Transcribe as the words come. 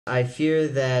I fear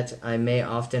that I may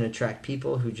often attract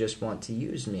people who just want to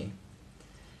use me.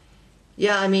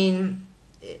 Yeah, I mean,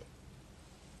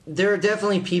 there are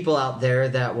definitely people out there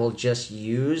that will just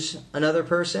use another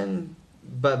person,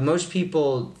 but most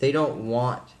people, they don't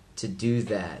want to do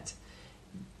that.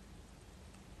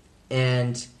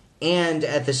 And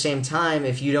at the same time,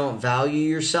 if you don't value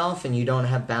yourself and you don't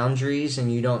have boundaries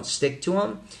and you don't stick to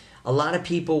them, a lot of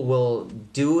people will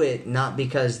do it not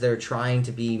because they're trying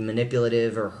to be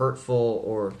manipulative or hurtful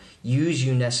or use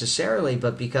you necessarily,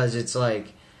 but because it's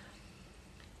like,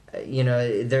 you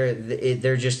know,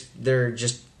 they're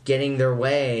just getting their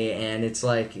way, and it's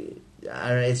like, I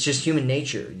don't know, it's just human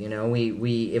nature, you know.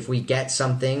 We if we get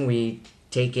something, we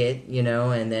take it, you know,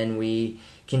 and then we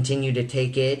continue to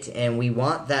take it, and we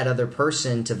want that other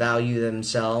person to value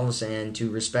themselves and to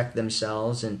respect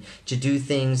themselves and to do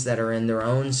things that are in their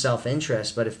own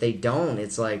self-interest. But if they don't,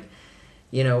 it's like,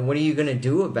 you know, what are you going to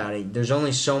do about it? There's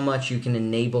only so much you can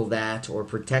enable that or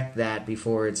protect that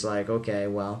before it's like, okay,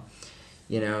 well,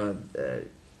 you know,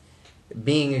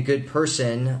 being a good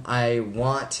person, I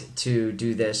want to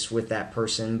do this with that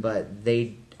person, but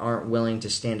they aren't willing to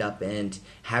stand up and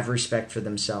have respect for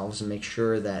themselves and make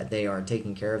sure that they are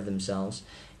taking care of themselves.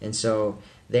 And so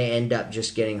they end up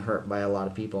just getting hurt by a lot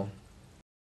of people.